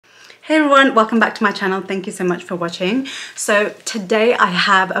Hey everyone, welcome back to my channel. Thank you so much for watching. So today I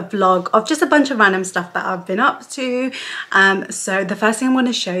have a vlog of just a bunch of random stuff that I've been up to. So the first thing I want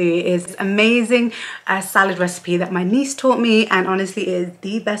to show you is amazing salad recipe that my niece taught me, and honestly it is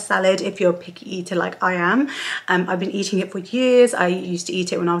the best salad if you're a picky eater like I am. I've been eating it for years. I used to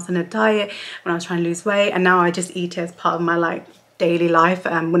eat it when I was on a diet, when I was trying to lose weight, and now I just eat it as part of my daily life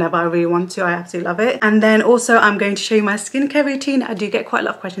whenever I really want to. I absolutely love it. And then also I'm going to show you my skincare routine. I do get quite a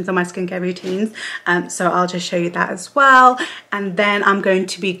lot of questions on my skincare routines, so I'll just show you that as well. And then I'm going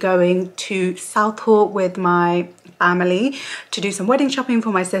to be going to Southall with my family to do some wedding shopping for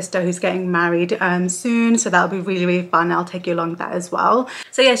my sister who's getting married soon, so that'll be really fun. I'll take you along that as well.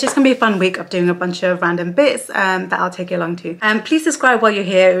 So yeah, it's just gonna be a fun week of doing a bunch of random bits that I'll take you along to. Please subscribe while you're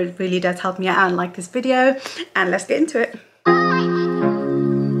here. It really does help me out, and like this video, and let's get into it.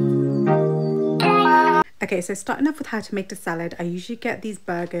 Okay, so starting off with how to make the salad, I usually get these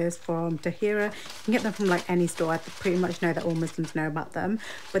burgers from Tahira. You can get them from like any store. I pretty much know that all Muslims know about them,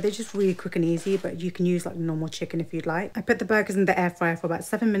 but they're just really quick and easy. But you can use like normal chicken if you'd like. I put the burgers in the air fryer for about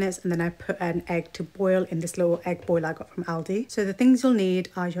 7 minutes, and then I put an egg to boil in this little egg boiler I got from Aldi. So the things you'll need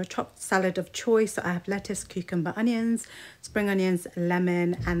are your chopped salad of choice. So I have lettuce, cucumber, onions, spring onions,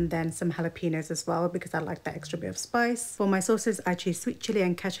 lemon, and then some jalapenos as well because I like that extra bit of spice. For my sauces, I choose sweet chili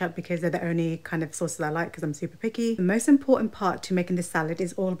and ketchup because they're the only kind of sauces I like, because I'm super picky. The most important part to making this salad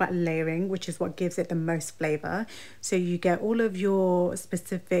is all about layering, which is what gives it the most flavor. So you get all of your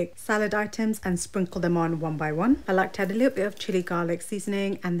specific salad items and sprinkle them on one by one. I like to add a little bit of chili garlic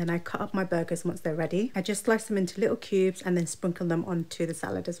seasoning, and then I cut up my burgers once they're ready. I just slice them into little cubes and then sprinkle them onto the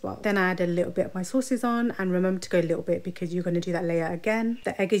salad as well. Then I add a little bit of my sauces on, and remember to go a little bit because you're going to do that layer again.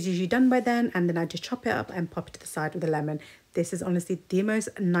 The egg is usually done by then, and then I just chop it up and pop it to the side with a lemon. This is honestly the most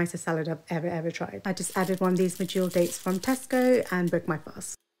nicest salad I've ever tried. I just added one of these medjool dates from Tesco and broke my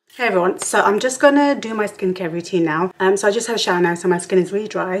fast. Hey everyone, so I'm just gonna do my skincare routine now. So I just had a shower now, so my skin is really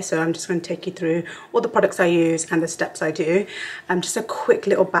dry, so I'm just gonna take you through all the products I use and the steps I do. Just a quick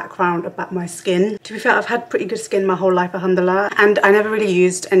little background about my skin. To be fair, I've had pretty good skin my whole life, alhamdulillah, and I never really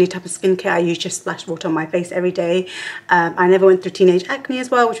used any type of skincare. I used just splash water on my face every day. I never went through teenage acne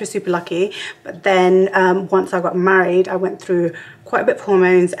as well, which was super lucky. But then once I got married, I went through quite a bit of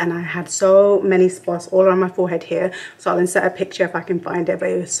hormones, and I had so many spots all around my forehead here. So I'll insert a picture if I can find it, but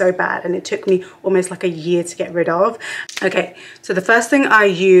it was so bad, and it took me almost like a year to get rid of. Okay, so the first thing I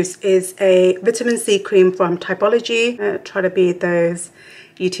use is a vitamin C cream from Typology. Try to be those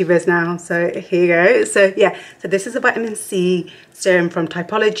YouTubers now, so here you go. So yeah, so this is a vitamin C serum from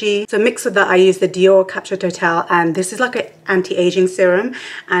Typology. So mixed with that, I use the Dior Capsule Total, and this is like an anti-aging serum,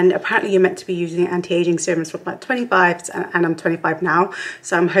 and apparently you're meant to be using anti-aging serums from like 25, and I'm 25 now,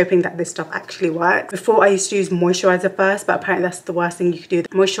 so I'm hoping that this stuff actually works. Before I used to use moisturizer first, but apparently that's the worst thing you could do. The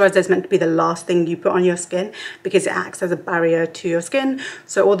moisturizer is meant to be the last thing you put on your skin because it acts as a barrier to your skin,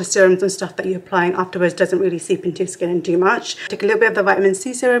 so all the serums and stuff that you're applying afterwards doesn't really seep into your skin and do much. Take a little bit of the vitamin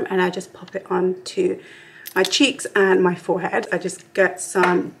C serum and I just pop it onto my cheeks and my forehead. I just get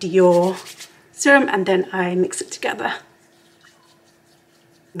some Dior serum and then I mix it together.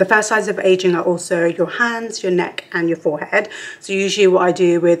 The first signs of aging are also your hands, your neck and your forehead. So usually what I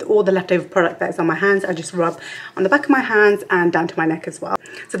do with all the leftover product that is on my hands, I just rub on the back of my hands and down to my neck as well.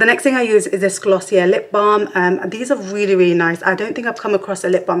 So the next thing I use is this Glossier lip balm. These are really nice. I don't think I've come across a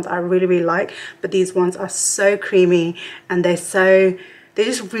lip balm that I really like, but these ones are so creamy and they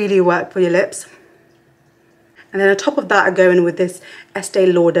just really work for your lips. And then on top of that, I go in with this Estee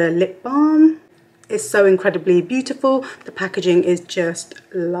Lauder lip balm. It's so incredibly beautiful. The packaging is just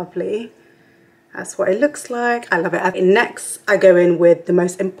lovely. That's what it looks like. I love it. Next, I go in with the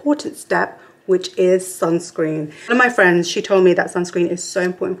most important step, which is sunscreen. One of my friends, she told me that sunscreen is so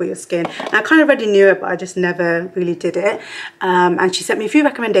important for your skin. And I kind of already knew it, but I just never really did it. And she sent me a few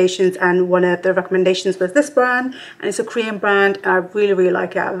recommendations, and one of the recommendations was this brand, and it's a Korean brand, and I really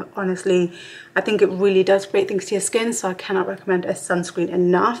like it. Honestly, I think it really does great things to your skin, so I cannot recommend a sunscreen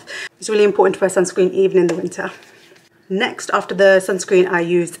enough. It's really important to wear sunscreen even in the winter. Next, after the sunscreen, I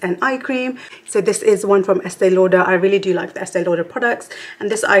used an eye cream. So this is one from Estee Lauder. I really do like the Estee Lauder products. And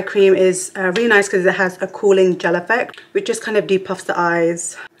this eye cream is really nice because it has a cooling gel effect, which just kind of depuffs the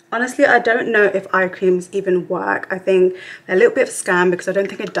eyes. Honestly, I don't know if eye creams even work. I think they're a little bit of a scam because I don't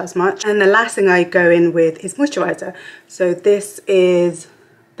think it does much. And the last thing I go in with is moisturizer. So this is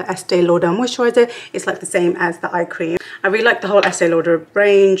the Estee Lauder moisturizer. It's like the same as the eye cream. I really like the whole Estee Lauder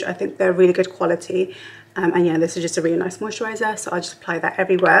range. I think they're really good quality. And yeah, this is just a really nice moisturizer, so I just apply that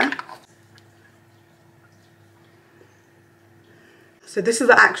everywhere. So this is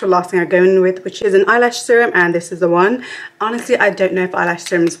the actual last thing I go in with, which is an eyelash serum, and this is the one. Honestly, I don't know if eyelash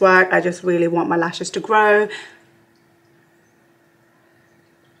serums work. I just really want my lashes to grow.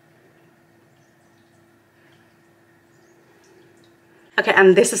 Okay,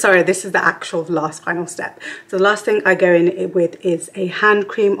 and this is the actual last final step. So the last thing I go in with is a hand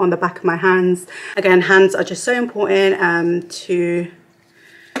cream on the back of my hands. Again, hands are just so important to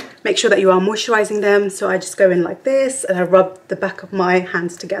make sure that you are moisturizing them. So I just go in like this and I rub the back of my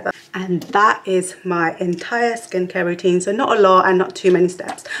hands together. And that is my entire skincare routine. So not a lot and not too many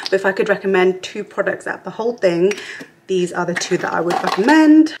steps. But if I could recommend 2 products out of the whole thing, these are the 2 that I would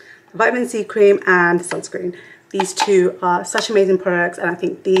recommend. Vitamin C cream and sunscreen. These 2 are such amazing products, and I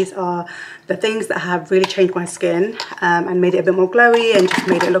think these are the things that have really changed my skin and made it a bit more glowy and just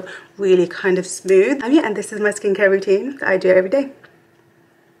made it look really kind of smooth. Yeah, and this is my skincare routine that I do every day.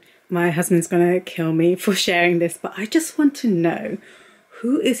 My husband's gonna kill me for sharing this, but I just want to know,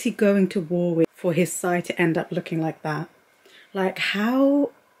 who is he going to war with for his side to end up looking like that? Like,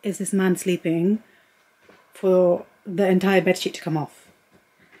 how is this man sleeping for the entire bedsheet to come off?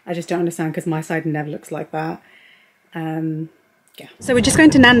 I just don't understand, because my side never looks like that. Yeah. So we're just going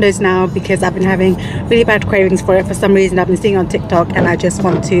to Nando's now because I've been having really bad cravings for it for some reason. I've been seeing on TikTok, and I just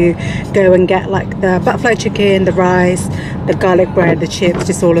want to go and get like the butterfly chicken, the rice, the garlic bread, the chips,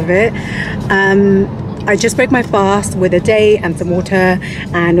 just all of it. I just broke my fast with a date and some water,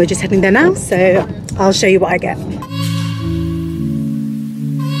 and we're just heading there now, so I'll show you what I get.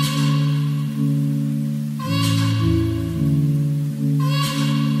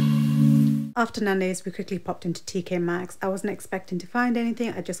 After Nando's, we quickly popped into TK Maxx. I wasn't expecting to find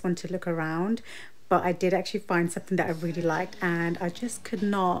anything, I just wanted to look around, but I did actually find something that I really liked, and I just could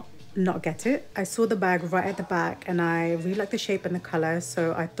not get it. I saw the bag right at the back and I really like the shape and the color,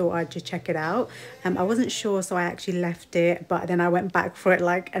 so I thought I'd just check it out. I wasn't sure, so I actually left it, but then I went back for it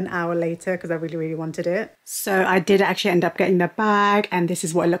like an hour later because I really wanted it. So I did actually end up getting the bag, and this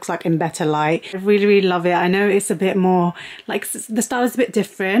is what it looks like in better light. I really love it. I know it's a bit more like, the style is a bit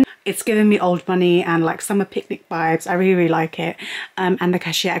different. It's giving me old money and like summer picnic vibes. I really like it. And the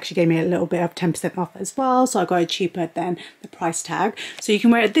cashier actually gave me a little bit of 10% off as well, so I got it cheaper than the price tag. So you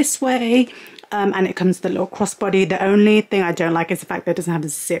can wear it this way, and it comes with a little crossbody. The only thing I don't like is the fact that it doesn't have a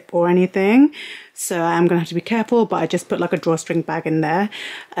zip or anything, so I'm gonna have to be careful, but I just put like a drawstring bag in there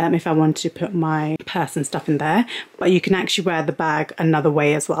if I want to put my purse and stuff in there. But you can actually wear the bag another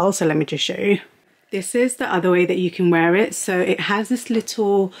way as well, so let me just show you. This is the other way that you can wear it. So it has this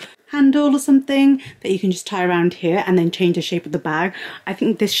little handle or something that you can just tie around here and then change the shape of the bag. I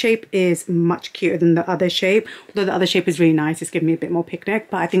think this shape is much cuter than the other shape, although the other shape is really nice. It's giving me a bit more picnic,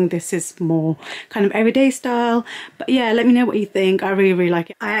 but I think this is more kind of everyday style. But yeah, let me know what you think. I really like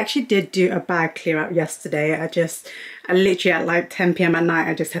it. I actually did do a bag clear out yesterday. I literally at like 10 p.m. at night,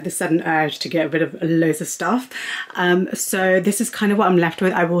 I just had this sudden urge to get rid of loads of stuff. So this is kind of what I'm left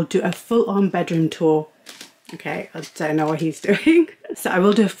with. I will do a full-on bedroom tour. Okay, I don't know what he's doing. So I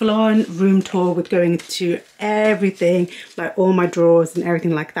will do a full-on room tour with going into everything, like all my drawers and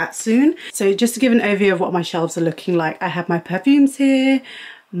everything like that soon. So just to give an overview of what my shelves are looking like, I have my perfumes here,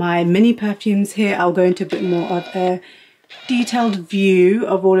 my mini perfumes here. I'll go into a bit more of a detailed view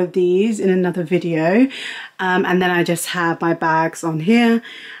of all of these in another video. And then I just have my bags on here,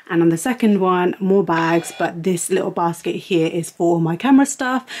 and on the second one more bags, but this little basket here is for all my camera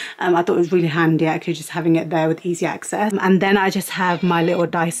stuff. I thought it was really handy actually just having it there with easy access. And then I just have my little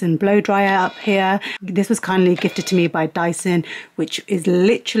Dyson blow dryer up here. This was kindly gifted to me by Dyson, which is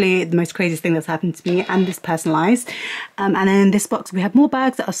literally the most craziest thing that's happened to me, and this personalized. And then in this box we have more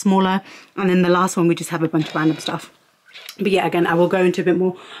bags that are smaller, and then the last one we just have a bunch of random stuff. But yeah, again, I will go into a bit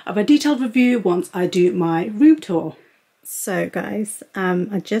more of a detailed review once I do my room tour. So guys,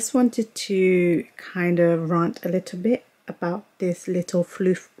 I just wanted to kind of rant a little bit about this little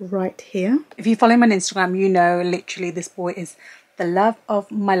floof right here. If you follow me on Instagram, you know literally this boy is the love of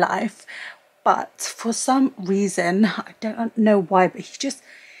my life. But for some reason, I don't know why, but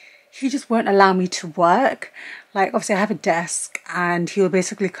he just won't allow me to work. Like, obviously I have a desk, and he'll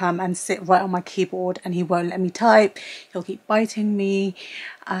basically come and sit right on my keyboard and he won't let me type. He'll keep biting me.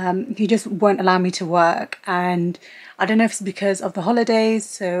 He just won't allow me to work, and I don't know if it's because of the holidays,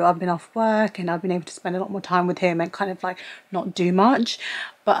 so I've been off work and I've been able to spend a lot more time with him and kind of like not do much.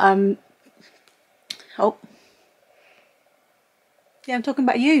 But oh yeah, I'm talking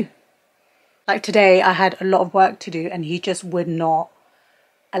about you. Like today I had a lot of work to do and he just would not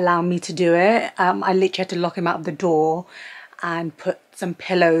allow me to do it. I literally had to lock him out of the door and put some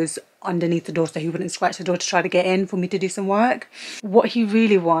pillows underneath the door so he wouldn't scratch the door to try to get in for me to do some work. What he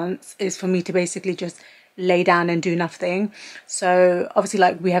really wants is for me to basically just lay down and do nothing. So obviously,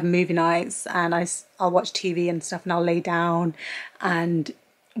 like, we have movie nights and I'll watch TV and stuff, and I'll lay down, and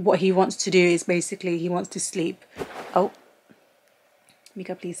what he wants to do is basically he wants to sleep. Oh,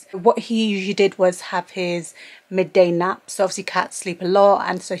 Mika, please. What he usually did was have his midday nap. So obviously cats sleep a lot,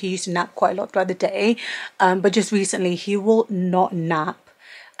 and so he used to nap quite a lot throughout the day. But just recently he will not nap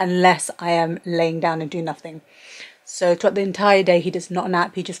unless I am laying down and doing nothing. So throughout the entire day he does not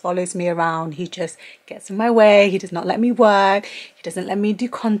nap. He just follows me around. He just gets in my way. He does not let me work. He doesn't let me do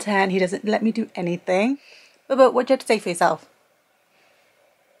content. He doesn't let me do anything. But what do you have to say for yourself?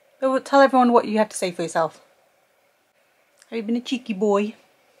 But tell everyone what you have to say for yourself. Have you been a cheeky boy?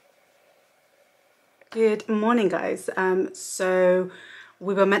 Good morning, guys. So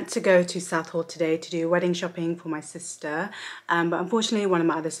we were meant to go to Southall today to do wedding shopping for my sister, but unfortunately one of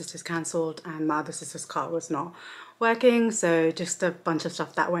my other sisters cancelled and my other sister's car was not working, so just a bunch of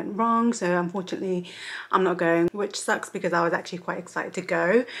stuff that went wrong. So unfortunately I'm not going, which sucks because I was actually quite excited to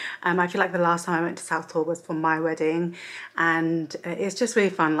go. I feel like the last time I went to Southall was for my wedding, and it's just really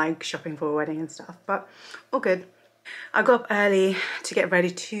fun, like shopping for a wedding and stuff, but all good. I got up early to get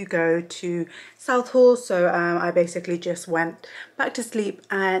ready to go to Southall, so I basically just went back to sleep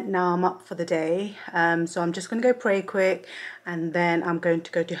and now I'm up for the day. So I'm just going to go pray quick, and then I'm going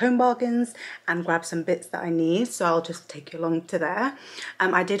to go to HomeBargains and grab some bits that I need, so I'll just take you along to there.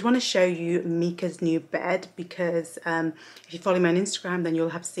 I did want to show you Mika's new bed because if you follow me on Instagram then you'll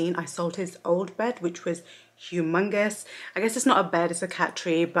have seen I sold his old bed, which was humongous. I guess it's not a bed, it's a cat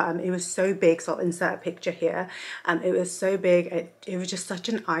tree, but it was so big, so I'll insert a picture here. It was so big, it was just such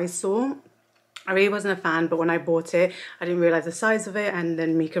an eyesore. I really wasn't a fan, but when I bought it I didn't realise the size of it, and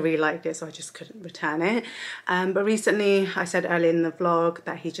then Mika really liked it, so I just couldn't return it. But recently, I said earlier in the vlog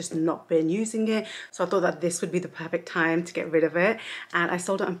that he's just not been using it, so I thought that this would be the perfect time to get rid of it, and I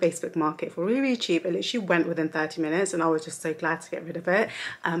sold it on Facebook Market for really, really cheap. It literally went within 30 minutes and I was just so glad to get rid of it.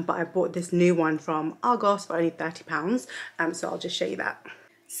 But I bought this new one from Argos for only £30, so I'll just show you that.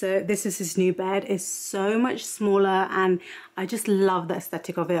 So this is his new bed. It's so much smaller and I just love the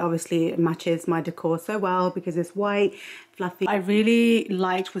aesthetic of it. Obviously it matches my decor so well because it's white, fluffy. I really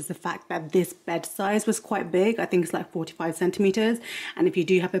liked was the fact that this bed size was quite big. I think it's like 45 centimeters. And if you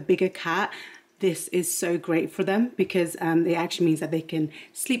do have a bigger cat, this is so great for them because it actually means that they can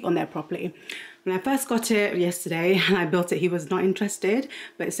sleep on there properly. When I first got it yesterday and I built it, he was not interested,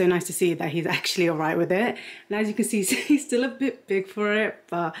 but it's so nice to see that he's actually all right with it. And as you can see, he's still a bit big for it,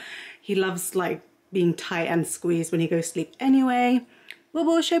 but he loves like being tight and squeezed when he goes to sleep anyway.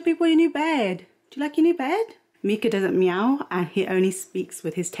 Bobo, show people your new bed. Do you like your new bed? Mika doesn't meow and he only speaks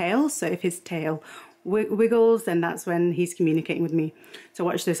with his tail. So if his tail wiggles, then that's when he's communicating with me. So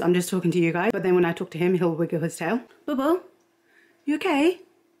watch this, I'm just talking to you guys, but then when I talk to him, he'll wiggle his tail. Bobo, you okay?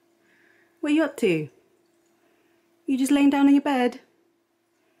 What are you up to? You just laying down on your bed?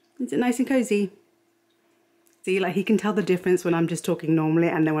 Is it nice and cozy? See, like he can tell the difference when I'm just talking normally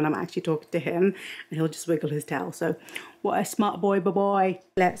and then when I'm actually talking to him, and he'll just wiggle his tail. So what a smart boy.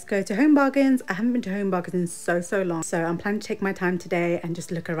 Let's go to HomeBargains. I haven't been to HomeBargains in so long, so I'm planning to take my time today and just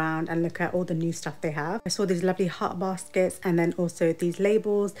look around and look at all the new stuff they have. I saw these lovely heart baskets and then also these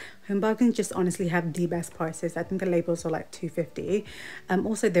labels. HomeBargains just honestly have the best prices. I think the labels are like £2.50.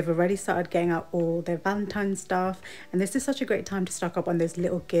 Also they've already started getting out all their Valentine's stuff, and this is such a great time to stock up on those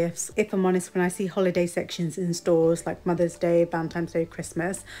little gifts. If I'm honest, when I see holiday sections in stores like Mother's Day, Valentine's Day,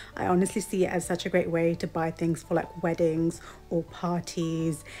 Christmas, I honestly see it as such a great way to buy things for like weddings or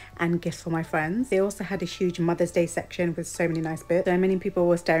parties and gifts for my friends. They also had a huge Mother's Day section with so many nice bits. So many people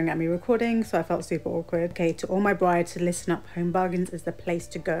were staring at me recording, so I felt super awkward. Okay, to all my brides, to listen up, HomeBargains is the place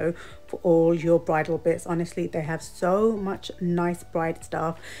to go for all your bridal bits. Honestly, they have so much nice bride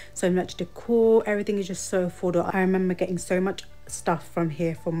stuff, so much decor, everything is just so affordable. I remember getting so much stuff from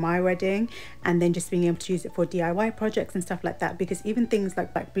here for my wedding and then just being able to use it for DIY projects and stuff like that, because even things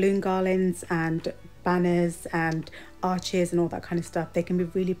like balloon garlands and banners and arches and all that kind of stuff, they can be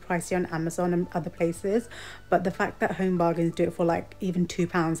really pricey on Amazon and other places, but the fact that HomeBargains do it for like even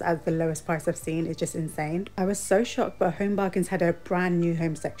 £2 as the lowest price I've seen is just insane. I was so shocked, but HomeBargains had a brand new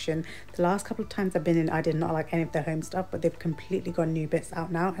home section. The last couple of times I've been in, I did not like any of their home stuff, but they've completely got new bits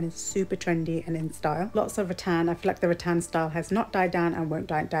out now and it's super trendy and in style. Lots of rattan. I feel like the rattan style has not died down and won't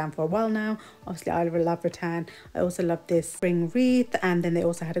die down for a while now. Obviously I love rattan. I also love this spring wreath, and then they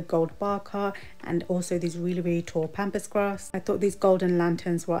also had a gold bar cart and also these really tall pampers pampas grass. I thought these golden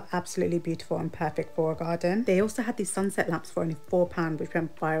lanterns were absolutely beautiful and perfect for a garden. They also had these sunset lamps for only £4, which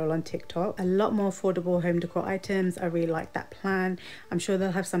went viral on TikTok. A lot more affordable home decor items. I really like that plan. I'm sure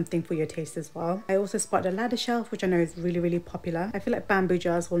they'll have something for your taste as well. I also spotted a ladder shelf, which I know is really popular. I feel like bamboo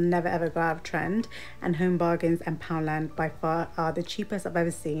jars will never ever go out of trend, and HomeBargains and Poundland by far are the cheapest I've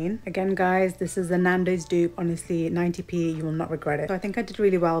ever seen. Again guys, this is a Nando's dupe. Honestly, 90p, you will not regret it. So I think I did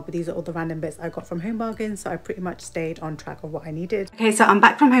really well, but these are all the random bits I got from HomeBargains, so I pretty much stayed on track of what I needed. Okay, so I'm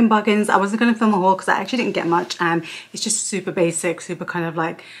back from HomeBargains. I wasn't going to film a haul because I actually didn't get much, and it's just super basic, super kind of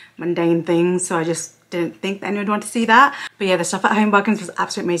like mundane things, so I just didn't think that anyone would want to see that. But yeah, the stuff at HomeBargains was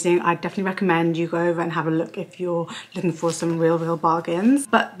absolutely amazing. I definitely recommend you go over and have a look if you're looking for some real bargains.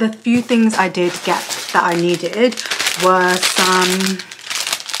 But the few things I did get that I needed were some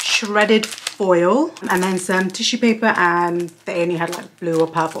shredded foil and then some tissue paper, and they only had like blue or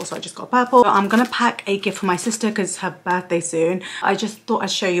purple, so I just got purple. So I'm gonna pack a gift for my sister because her birthday soon. I just thought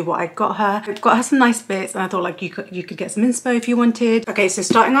I'd show you what I got her. I got her some nice bits, and I thought like you could get some inspo if you wanted. Okay, so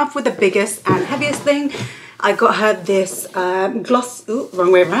starting off with the biggest and heaviest thing, I got her this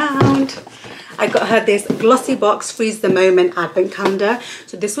wrong way around. I got her this Glossy Box Freeze the Moment advent calendar.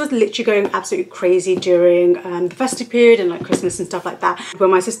 So this was literally going absolutely crazy during the festive period and like Christmas and stuff like that. When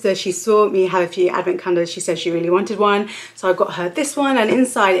my sister, she saw me have a few advent calendars, she said she really wanted one. So I got her this one, and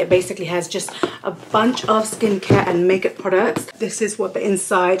inside it basically has just a bunch of skincare and makeup products. This is what the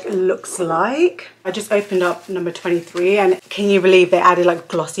inside looks like. I just opened up number 23, and can you believe they added like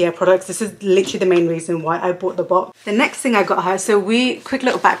glossier products? This is literally the main reason why I bought the box. The next thing I got her, so quick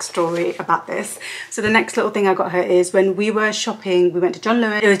little backstory about this. So the next little thing I got her is when we were shopping, we went to John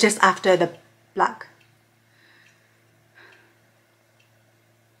Lewis. It was just after the Bank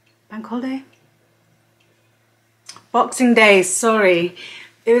holiday? Boxing Day, sorry.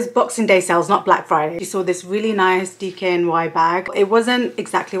 It was Boxing Day sales, not Black Friday. She saw this really nice DKNY bag. It wasn't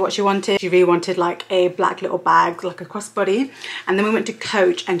exactly what she wanted. She really wanted like a black little bag, like a crossbody. And then we went to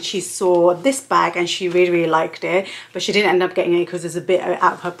Coach and she saw this bag and she really liked it, but she didn't end up getting it because it's a bit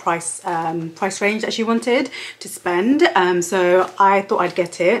out of her price range that she wanted to spend. So I thought I'd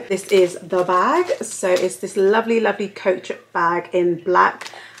get it. This is the bag. So it's this lovely Coach bag in black.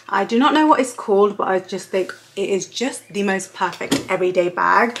 I do not know what it's called, but I just think it is just the most perfect everyday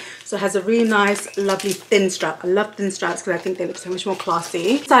bag. So it has a really nice, lovely thin strap. I love thin straps because I think they look so much more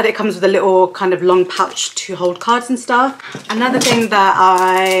classy. Inside it comes with a little kind of long pouch to hold cards and stuff. Another thing that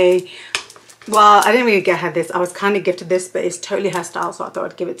I didn't really get her this. I was kind of gifted this, but it's totally her style, so I thought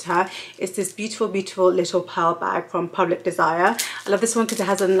I'd give it to her. It's this beautiful little pearl bag from Public Desire. I love this one because it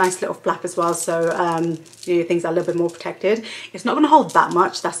has a nice little flap as well, so you know, things are a little bit more protected. It's not going to hold that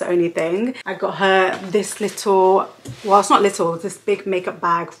much, that's the only thing. I got her this little, well, it's not little, it's this big makeup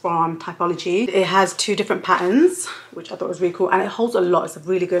bag from Typology. It has 2 different patterns, which I thought was really cool, and it holds a lot. It's a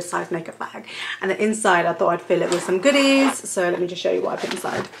really good size makeup bag. And then inside I thought I'd fill it with some goodies, so let me just show you what I put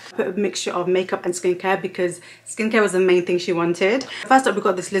inside. I put a mixture of makeup and skincare because skincare was the main thing she wanted. First up, we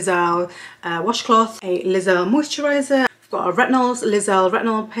got this Lizelle washcloth, a Lizelle moisturizer. We've got a Lizelle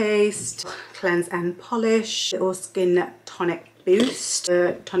retinol paste, cleanse and polish, little skin tonic boost,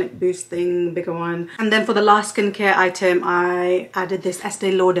 the tonic boost thing, bigger one. And then for the last skincare item, I added this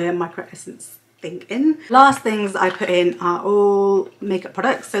Estee Lauder micro essence thing in. Last things I put in are all makeup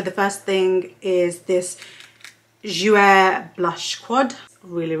products. So the first thing is this Jouer blush quad.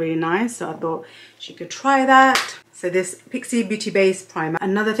 Really nice, so I thought she could try that. So this Pixie Beauty Base primer.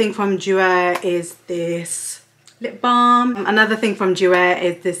 Another thing from Jouer is this lip balm. Another thing from Jouer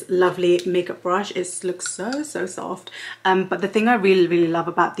is this lovely makeup brush. It looks so soft. But the thing I really love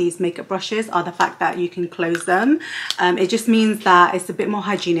about these makeup brushes are the fact that you can close them. It just means that it's a bit more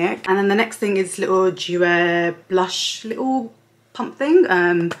hygienic. And then the next thing is little Jouer blush little pump thing.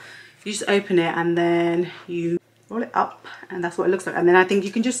 You just open it and then you roll it up, and that's what it looks like. And then I think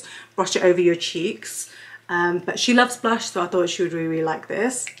you can just brush it over your cheeks. But she loves blush, so I thought she would really like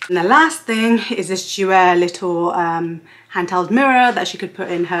this. And the last thing is this Jouer little handheld mirror that she could put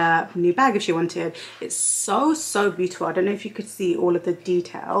in her new bag if she wanted. It's so beautiful. I don't know if you could see all of the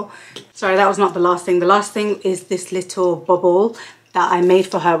detail. Sorry, that was not the last thing. The last thing is this little bubble that I made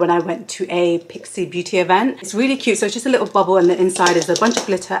for her when I went to a Pixie Beauty event. It's really cute. So it's just a little bubble, and the inside is a bunch of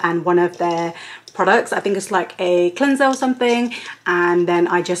glitter and one of their products. I think it's like a cleanser or something, and then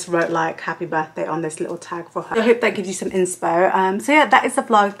I just wrote like happy birthday on this little tag for her. I hope that gives you some inspo. So yeah, that is the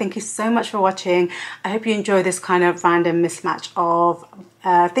vlog. Thank you so much for watching. I hope you enjoy this kind of random mismatch of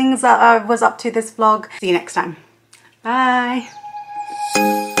things that I was up to this vlog. See you next time. Bye.